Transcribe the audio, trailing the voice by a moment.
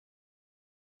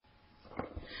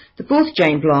The fourth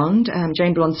Jane Blonde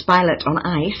Spylet on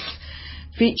Ice,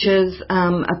 features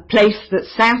a place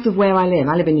that's south of where I live.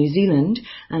 I live in New Zealand,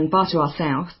 and far to our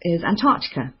south is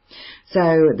Antarctica.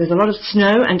 So there's a lot of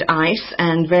snow and ice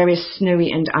and various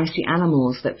snowy and icy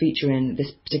animals that feature in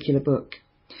this particular book.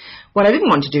 What I didn't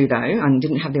want to do, though, and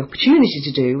didn't have the opportunity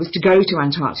to do, was to go to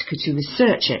Antarctica to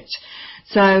research it.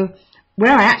 So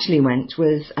where I actually went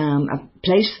was a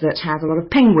place that has a lot of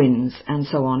penguins and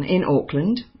so on in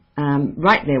Auckland,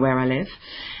 right near where I live,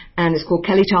 and it's called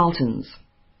Kelly Tarleton's.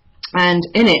 And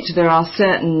in it there are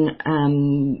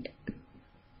certain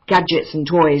gadgets and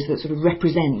toys that sort of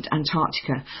represent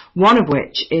Antarctica, one of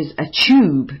which is a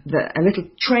tube that a little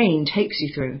train takes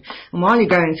you through. And while you're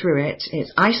going through it,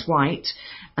 it's ice white,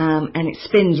 and it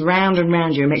spins round and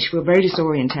round you and makes you feel very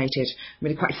disorientated,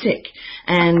 really quite sick.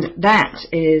 And that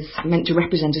is meant to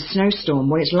represent a snowstorm,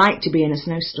 what it's like to be in a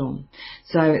snowstorm.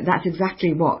 So that's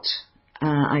exactly what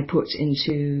I put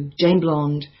into Jane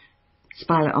Blonde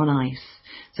Spylet on Ice.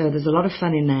 So there's a lot of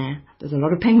fun in there. There's a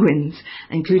lot of penguins,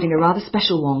 including a rather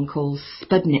special one called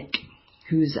Spudnik,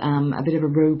 who's a bit of a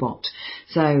robot.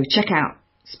 So check out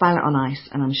Spylet on Ice,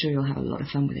 and I'm sure you'll have a lot of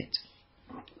fun with it.